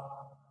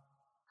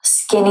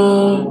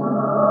skinny,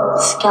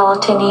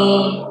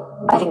 skeleton-y.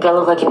 I think I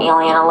look like an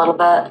alien a little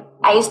bit.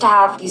 I used to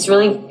have these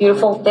really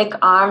beautiful thick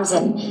arms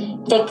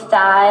and thick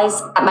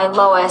thighs. At my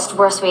lowest,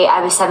 worst weight,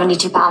 I was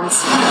 72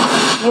 pounds.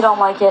 You don't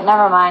like it,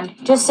 never mind.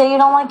 Just say you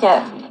don't like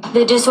it.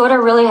 The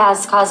disorder really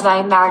has caused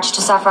my marriage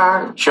to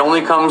suffer. She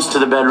only comes to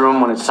the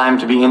bedroom when it's time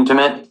to be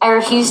intimate. I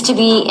refuse to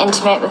be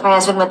intimate with my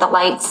husband with the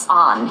lights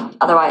on.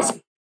 Otherwise,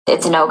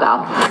 it's a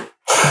no-go.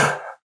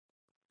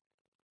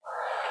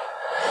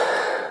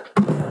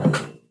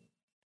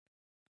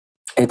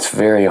 It's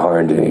very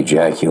hard to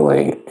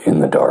ejaculate in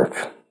the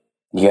dark.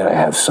 You gotta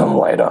have some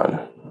light on.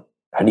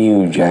 How do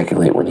you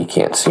ejaculate when you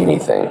can't see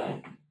anything?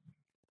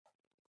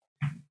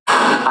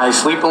 I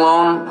sleep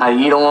alone, I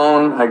eat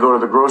alone, I go to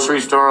the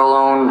grocery store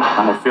alone,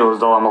 and I feel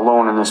as though I'm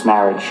alone in this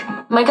marriage.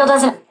 Michael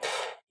doesn't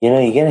You know,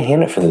 you gotta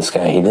hand it for this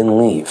guy. He didn't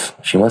leave.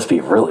 She must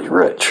be really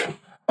rich.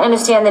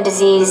 understand the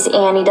disease,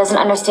 and he doesn't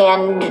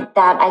understand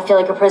that I feel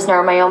like a prisoner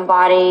in my own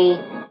body.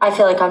 I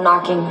feel like I'm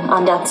knocking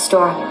on death's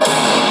door.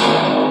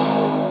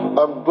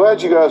 I'm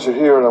glad you guys are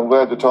here, and I'm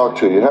glad to talk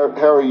to you.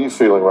 How are you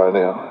feeling right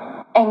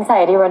now?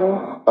 Anxiety ridden.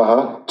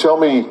 Tell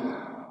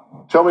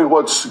me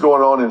what's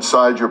going on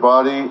inside your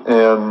body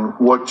and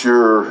what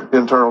your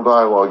internal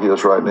dialogue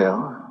is right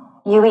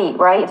now. You eat,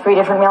 right? 3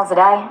 different meals a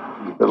day?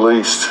 At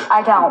least.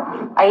 I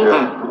don't. I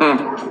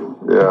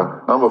eat. Yeah,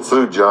 I'm a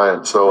food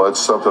giant, so that's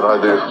something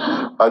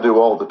I do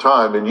all the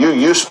time. And you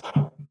used.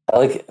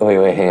 Wait,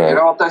 hang on. You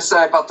know what they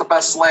say about the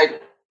best laid?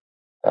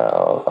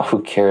 Oh,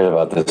 who cares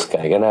about this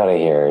guy? Get out of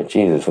here.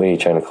 Jesus, what are you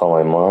trying to call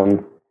my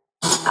mom?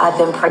 I've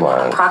been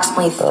pregnant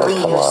approximately 3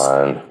 years. Come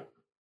on.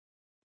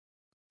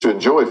 to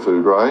enjoy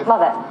food, right?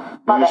 Love it.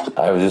 Love it.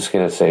 I was just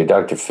going to say,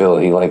 Dr. Phil,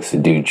 he likes to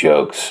do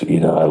jokes.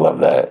 You know, I love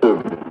that. Where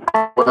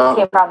it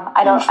came from.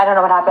 I don't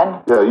know what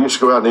happened. Yeah, you used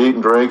to go out and eat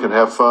and drink and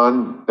have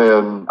fun,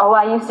 and Oh,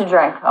 I used to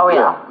drink. Oh,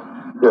 yeah.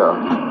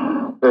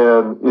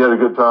 and you had a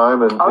good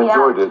time and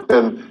enjoyed it.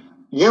 And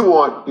you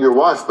want your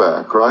wife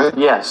back, right?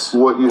 Yes.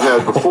 What you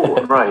had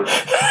before. Right.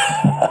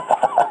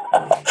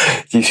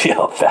 Do you see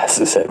how fast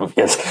this said?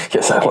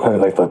 Yes, I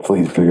want to,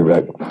 please bring her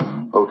back.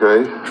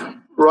 Okay.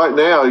 Right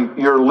now,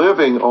 you're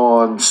living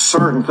on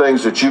certain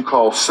things that you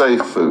call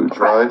safe foods,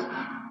 right?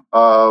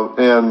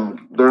 And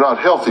they're not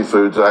healthy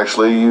foods,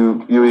 actually.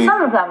 You eat.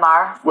 Some of them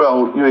are.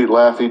 Well, you eat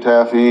Laffy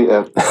Taffy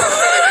and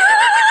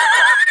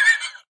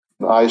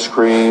ice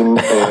cream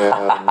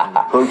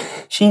and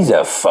She's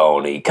a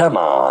phony. Come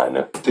on.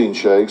 protein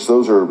shakes.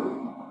 Those are.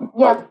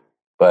 Yeah.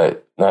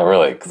 But not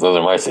really, because those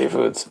are my safe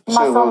foods.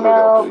 Muscle those are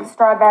milk, healthy.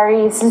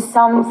 strawberries,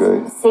 some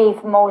Okay.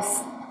 safe,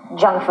 most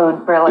junk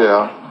food, really.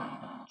 Yeah.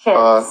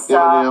 Chips.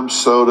 M&M's,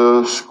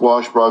 soda,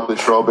 squash, broccoli,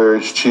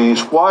 strawberries,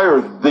 cheese. Why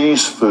are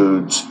these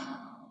foods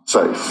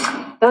safe?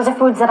 Those are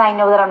foods that I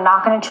know that I'm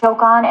not going to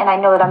choke on, and I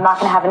know that I'm not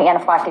going to have an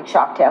anaphylactic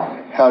shock to.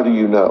 How do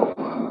you know?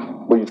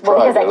 Well, you've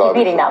tried Because I it, keep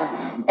obviously. eating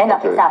them, and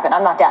nothing's Okay. happened.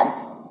 I'm not dead.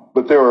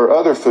 But there are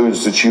other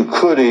foods that you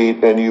could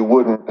eat and you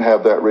wouldn't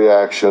have that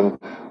reaction,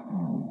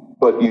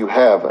 but you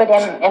haven't. But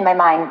in my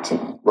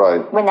mind,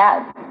 Right. when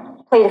that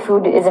plate of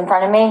food is in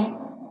front of me,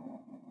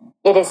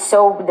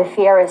 the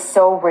fear is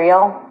so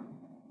real,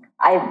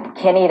 I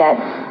can't eat it.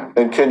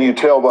 And can you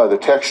tell by the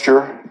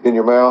texture in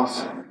your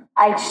mouth?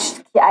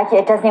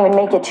 It doesn't even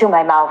make it to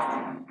my mouth.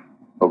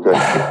 Okay.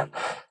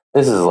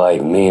 This is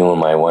like me when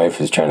my wife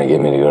is trying to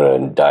get me to go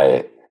to a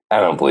diet. I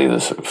don't believe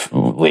this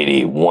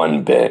lady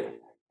one bit.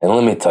 And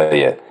let me tell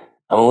you,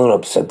 I'm a little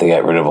upset they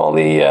got rid of all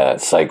the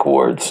psych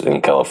wards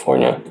in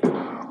California.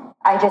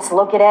 I just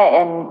look at it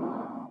and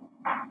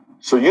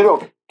So you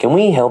don't Can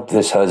we help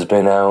this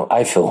husband out?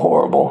 I feel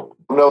horrible.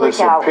 know this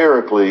Freak out.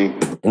 empirically.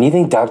 And you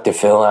think Dr.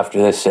 Phil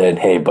after this said,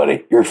 hey,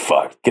 buddy, you're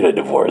fucked. Get a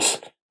divorce.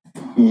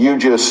 You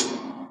just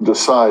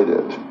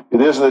decided.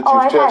 It isn't that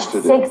I've you've had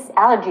tested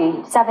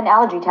it. 7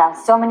 allergy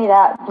tests, so many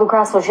that Blue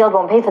Cross Blue Shield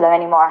won't pay for them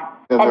anymore.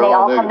 And And they're they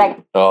all all come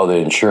negative. Oh, the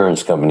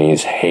insurance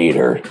companies hate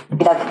her.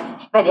 negative.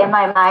 But in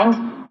my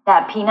mind,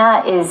 that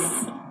peanut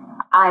it's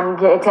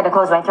going to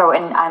close my throat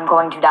and I'm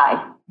going to die.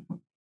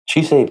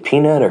 She say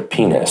peanut or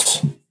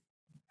penis?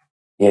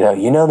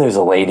 You know there's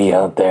a lady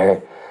out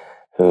there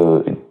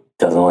who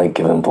doesn't like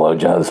giving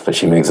blowjobs, but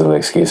she makes an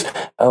excuse.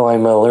 Oh,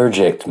 I'm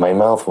allergic. My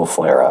mouth will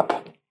flare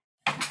up.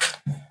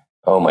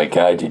 Oh my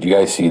God, did you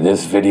guys see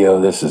this video?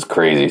 This is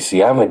crazy.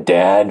 See, I'm a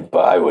dad,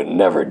 but I would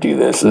never do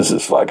this. This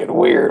is fucking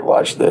weird.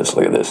 Watch this.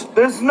 Look at this.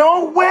 There's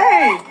no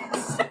way!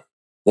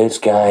 This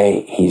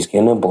guy, he's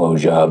getting a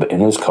blowjob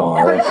in his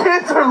car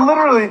Kids are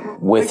literally...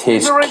 with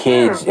his They're right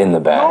kids there. in the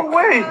back. No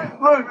way!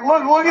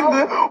 Look at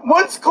this.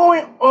 What's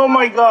going... Oh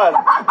my God.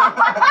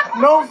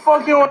 No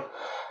fucking way.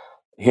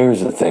 Here's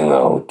the thing,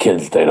 though.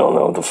 Kids, they don't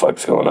know what the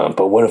fuck's going on.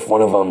 But what if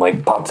one of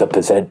them, pops up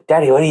his head?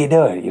 Daddy, what are you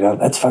doing?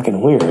 That's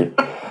fucking weird.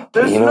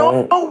 There's You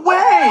know no what?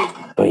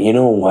 way! But you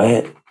know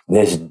what?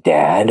 This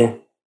dad,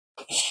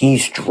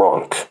 he's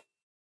drunk.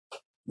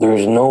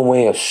 There's no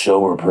way a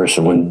sober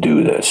person would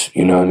do this.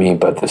 You know what I mean?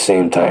 But at the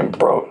same time,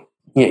 bro,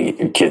 you get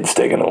your kids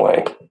taken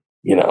away.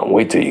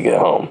 Wait till you get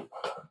home.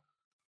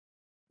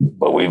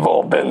 But we've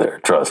all been there.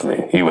 Trust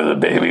me. He was a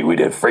baby. We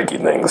did freaky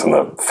things in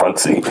the front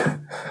seat.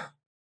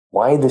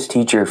 Why this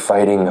teacher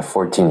fighting a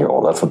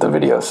 14-year-old? That's what the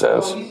video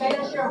says.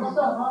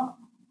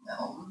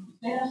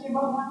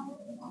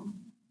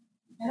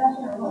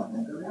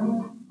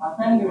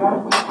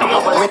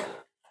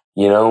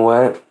 You know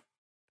what?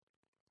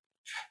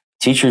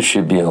 Teachers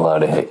should be allowed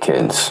to hit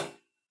kids.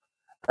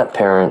 Not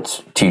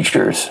parents,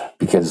 teachers,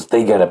 because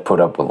they got to put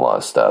up with a lot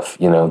of stuff.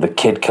 The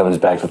kid comes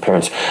back to the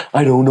parents,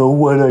 I don't know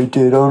what I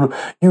did.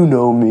 You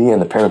know me.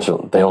 And the parents,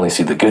 they only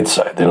see the good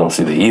side. They don't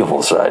see the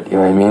evil side. You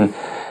know what I mean?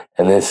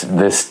 And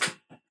this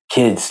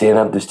kid stand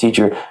up this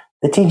teacher.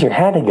 The teacher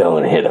had to go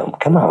and hit him.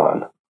 Come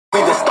on. We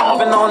was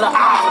stomping on the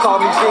ice, call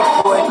me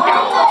Bigfoot.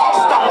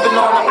 Stomping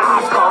on the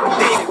ice, call me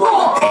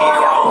Bigfoot.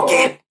 Damn, y'all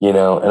get. You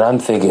know, and I'm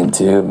thinking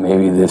too,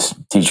 maybe this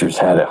teacher's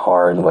had it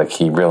hard. Like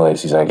he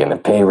realized he's not getting a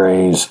pay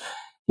raise.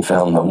 He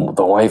found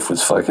the wife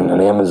was fucking an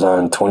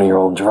Amazon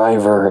 20-year-old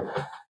driver.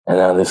 And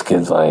now this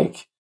kid's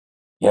like,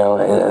 you know,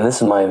 and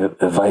this is my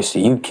advice to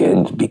you,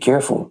 kids. Be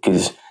careful,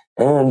 because,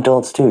 and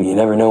adults too, you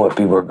never know what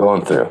people are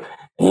going through.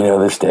 And you know,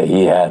 this day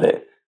he had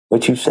it.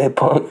 What you say,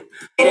 punk?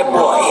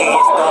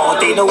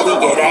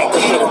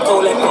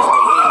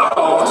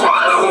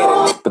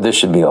 But this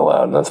should be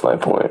allowed, and that's my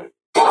point.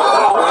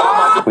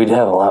 We'd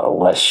have a lot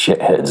less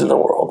shitheads in the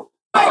world.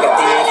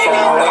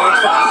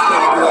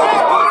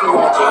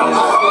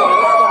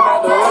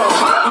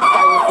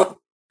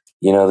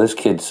 You know, this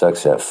kid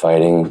sucks at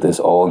fighting. This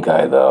old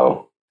guy,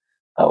 though,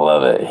 I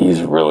love it.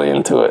 He's really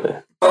into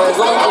it.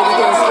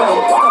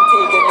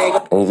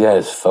 And he's got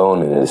his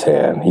phone in his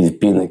hand. He's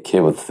beating the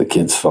kid with the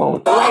kid's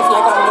phone. I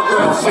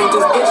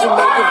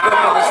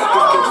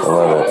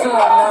love it.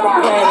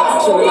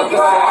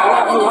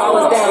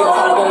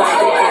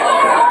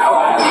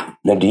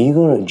 Now, do you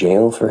go to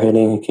jail for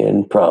hitting a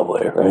kid?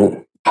 Probably,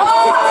 right?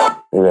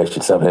 Maybe I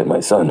should stop hitting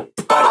my son.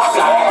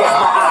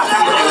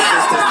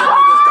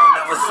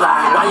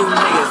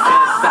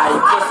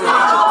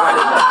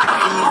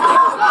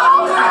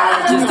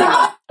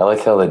 I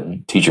like how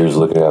the teacher's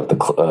looking at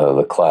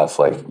the class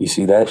like, you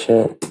see that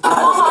shit?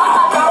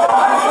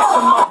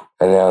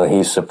 And now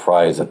he's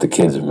surprised that the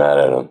kids are mad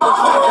at him.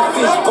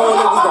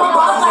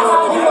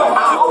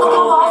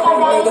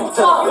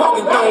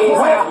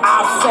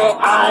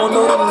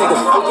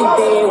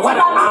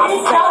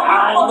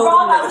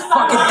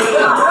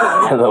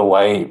 And the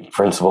white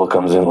principal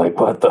comes in like,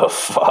 what the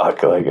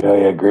fuck? Like,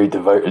 oh yeah, great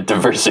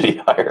diversity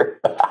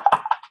hire.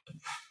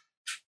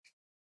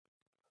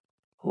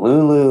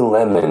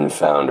 Lululemon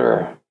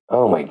founder.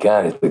 Oh my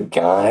God, it's a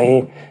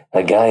guy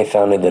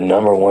founded the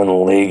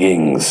 #1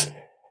 leggings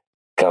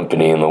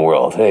company in the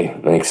world. Hey,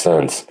 makes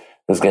sense.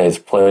 This guy's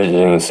pledging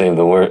to save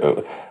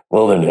the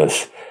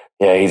wilderness.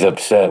 Yeah, he's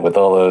upset with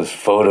all those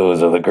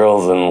photos of the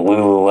girls in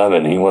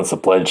Lululemon. He wants to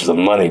pledge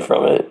some money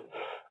from it.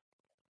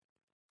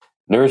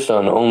 Nurse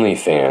on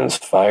OnlyFans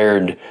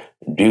fired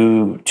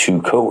due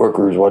to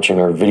coworkers watching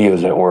her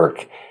videos at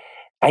work.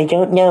 I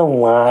don't know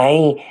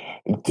why.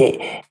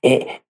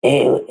 I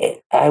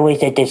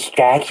was a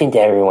distraction to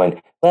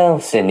everyone. Well,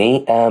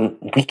 Sydney,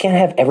 we can't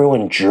have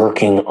everyone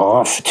jerking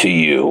off to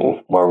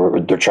you while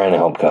they're trying to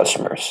help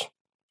customers.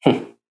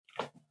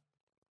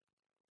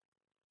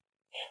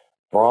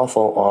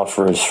 Brothel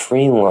offers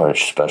free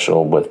lunch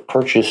special with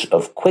purchase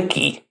of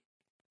Quickie.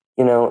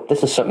 You know,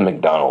 this is something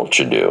McDonald's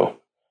should do.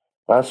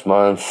 Last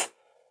month,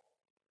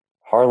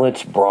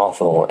 Harlot's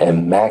Brothel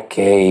and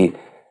Mackay,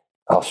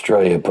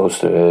 Australia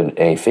posted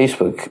a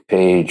Facebook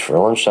page for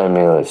a lunchtime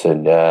meal that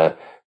said,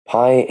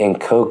 pie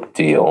and Coke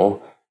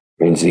deal.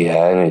 Reads the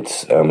ad.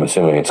 I'm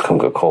assuming it's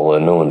Coca-Cola.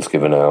 No one's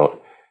giving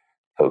out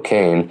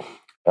cocaine.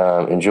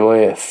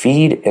 Enjoy a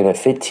feed and a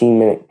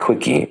 15-minute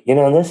quickie. You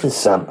know, this is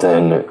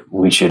something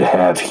we should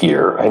have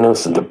here. I know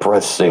some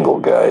depressed single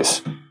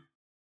guys.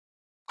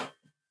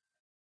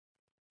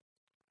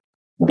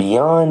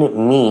 Beyond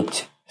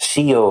Meat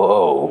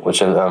COO,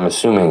 which I'm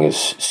assuming is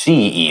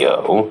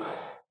CEO,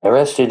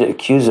 arrested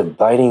accused of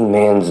biting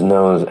man's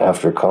nose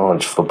after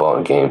college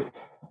football game.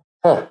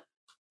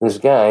 This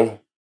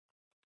guy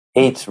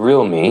hates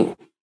real meat,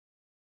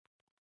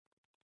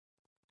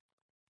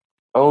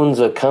 owns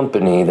a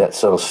company that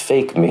sells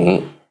fake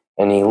meat,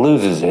 and he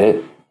loses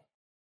it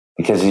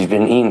because he's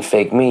been eating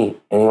fake meat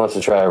and he wants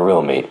to try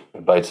real meat. He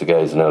bites the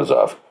guy's nose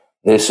off.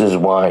 This is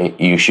why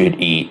you should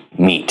eat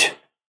meat.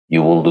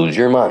 You will lose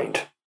your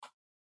mind.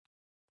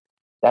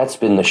 That's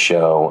been the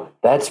show.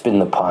 That's been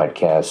the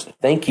podcast.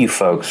 Thank you,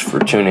 folks, for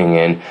tuning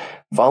in.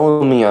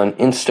 Follow me on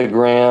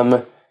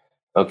Instagram,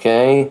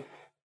 okay?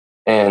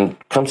 And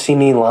come see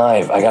me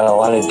live. I got a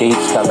lot of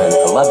dates coming.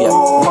 I love you.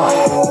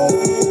 Bye.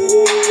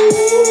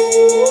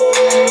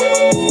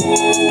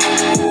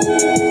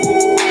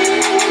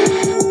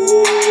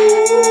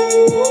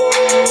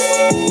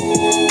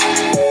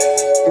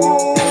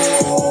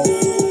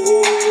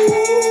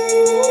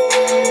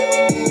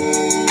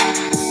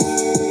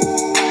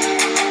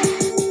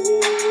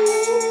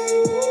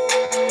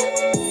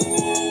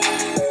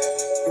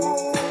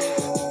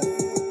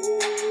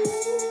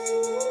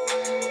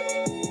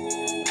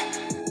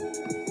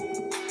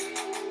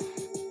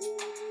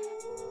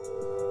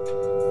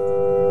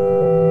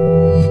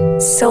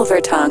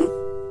 Silver Tongue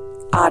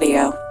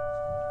Audio.